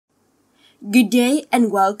Good day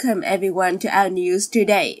and welcome everyone to our news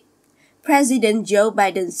today. President Joe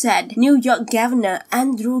Biden said New York Governor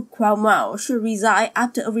Andrew Cuomo should resign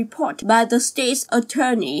after a report by the state's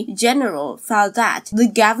Attorney General found that the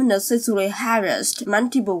governor sexually harassed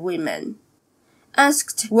multiple women.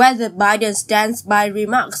 Asked whether Biden stands by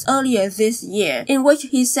remarks earlier this year in which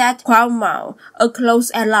he said Cuomo, a close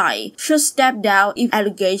ally, should step down if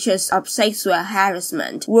allegations of sexual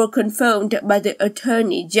harassment were confirmed by the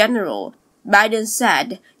Attorney General, Biden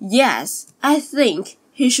said, "Yes, I think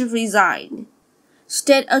he should resign."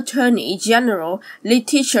 State Attorney General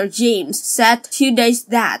Letitia James said Tuesday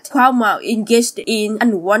that Cuomo engaged in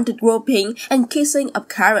unwanted groping and kissing of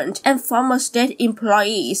current and former state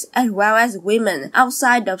employees as well as women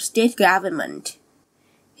outside of state government.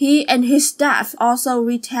 He and his staff also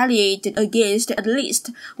retaliated against at least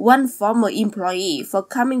one former employee for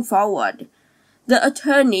coming forward. The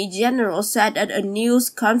Attorney General said at a news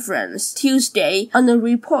conference Tuesday on a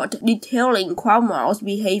report detailing Cuomo's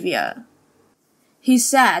behavior. He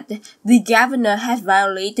said the governor has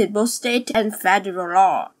violated both state and federal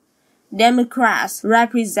law. Democrats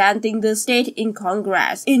representing the state in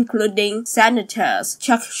Congress, including Senators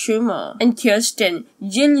Chuck Schumer and Kirsten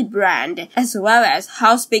Gillibrand, as well as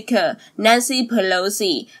House Speaker Nancy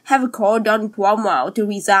Pelosi, have called on Cuomo to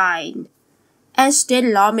resign. And state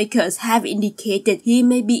lawmakers have indicated he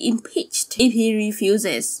may be impeached if he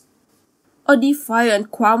refuses. A defiant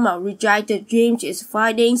Cuomo rejected James's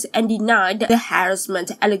findings and denied the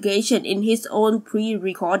harassment allegation in his own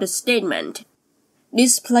pre-recorded statement,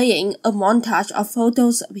 displaying a montage of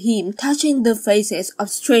photos of him touching the faces of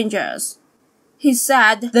strangers. He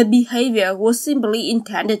said the behavior was simply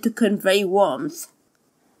intended to convey warmth.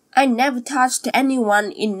 "I never touched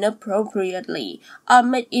anyone inappropriately or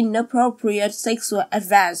made inappropriate sexual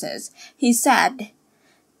advances," he said.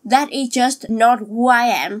 "That is just not who I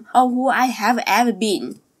am or who I have ever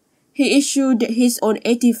been." He issued his own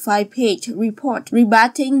 85-page report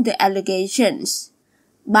rebutting the allegations.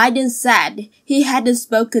 Biden said he hadn't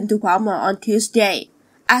spoken to Cuomo on Tuesday.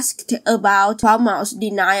 Asked about Cuomo's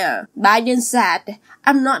denial, Biden said,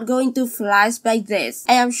 "I'm not going to flashback this.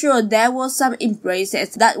 I am sure there were some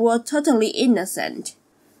embraces that were totally innocent,"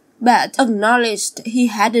 but acknowledged he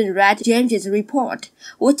hadn't read James's report,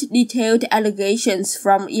 which detailed allegations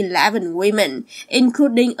from 11 women,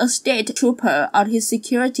 including a state trooper on his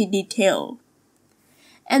security detail.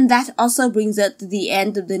 And that also brings us to the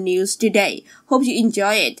end of the news today. Hope you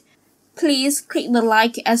enjoy it. Please click the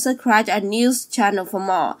like and subscribe to our news channel for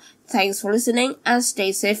more. Thanks for listening and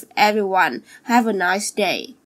stay safe everyone. Have a nice day.